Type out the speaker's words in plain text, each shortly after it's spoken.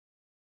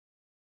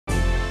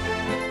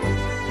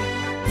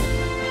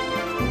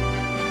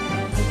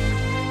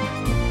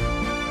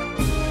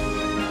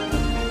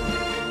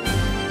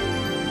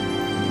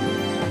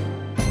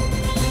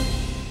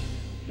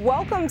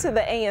Welcome to the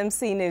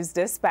AMC News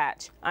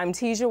Dispatch. I'm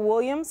Teja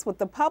Williams with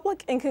the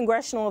Public and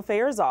Congressional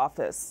Affairs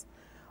Office.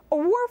 A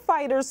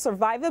warfighter's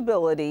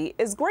survivability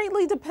is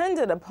greatly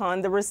dependent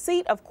upon the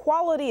receipt of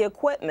quality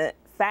equipment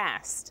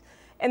fast.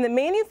 And the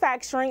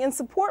manufacturing and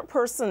support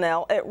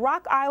personnel at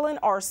Rock Island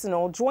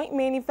Arsenal Joint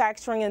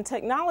Manufacturing and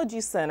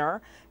Technology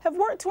Center have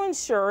worked to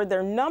ensure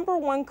their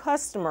 #1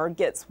 customer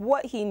gets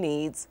what he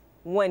needs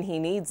when he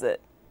needs it.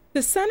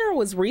 The center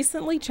was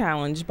recently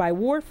challenged by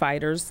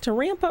warfighters to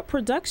ramp up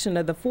production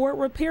of the Forward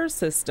Repair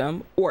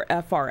System, or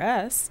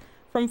FRS,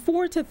 from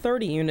 4 to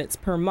 30 units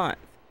per month.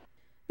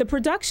 The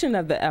production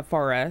of the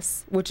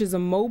FRS, which is a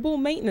mobile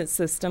maintenance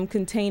system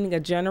containing a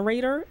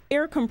generator,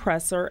 air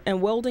compressor,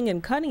 and welding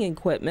and cutting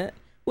equipment,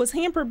 was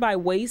hampered by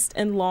waste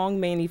and long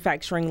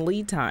manufacturing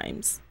lead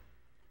times.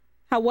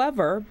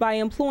 However, by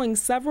employing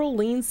several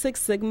Lean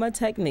Six Sigma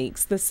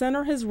techniques, the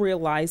center has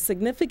realized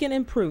significant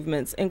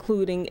improvements,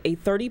 including a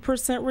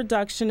 30%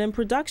 reduction in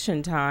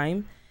production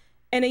time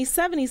and a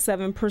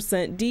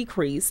 77%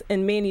 decrease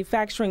in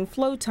manufacturing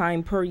flow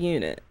time per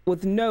unit,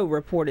 with no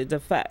reported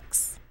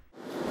defects.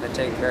 I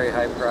take very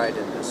high pride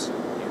in this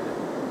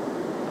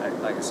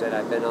unit. Like I said,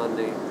 I've been on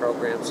the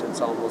program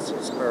since almost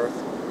its birth,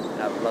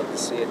 and I would love to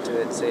see it to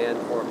its end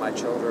for my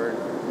children,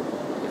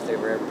 if they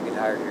were ever to get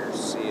hired here, to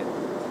see it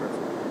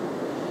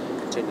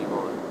continue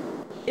on.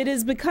 It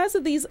is because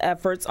of these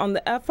efforts on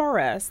the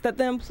FRS that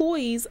the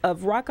employees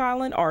of Rock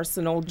Island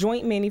Arsenal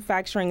Joint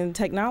Manufacturing and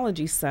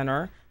Technology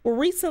Center were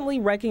recently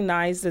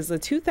recognized as a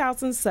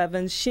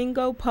 2007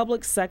 Shingo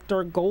Public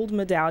Sector Gold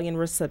Medallion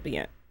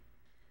recipient.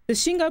 The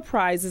Shingo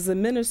Prize is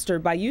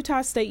administered by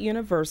Utah State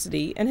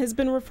University and has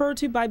been referred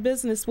to by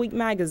Business Week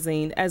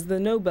magazine as the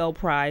Nobel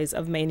Prize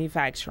of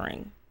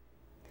Manufacturing.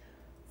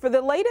 For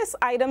the latest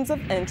items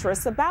of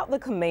interest about the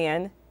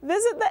command,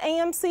 visit the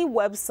AMC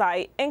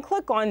website and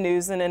click on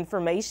News and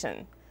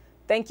Information.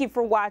 Thank you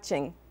for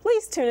watching.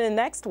 Please tune in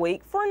next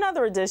week for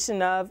another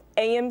edition of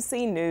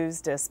AMC News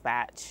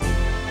Dispatch.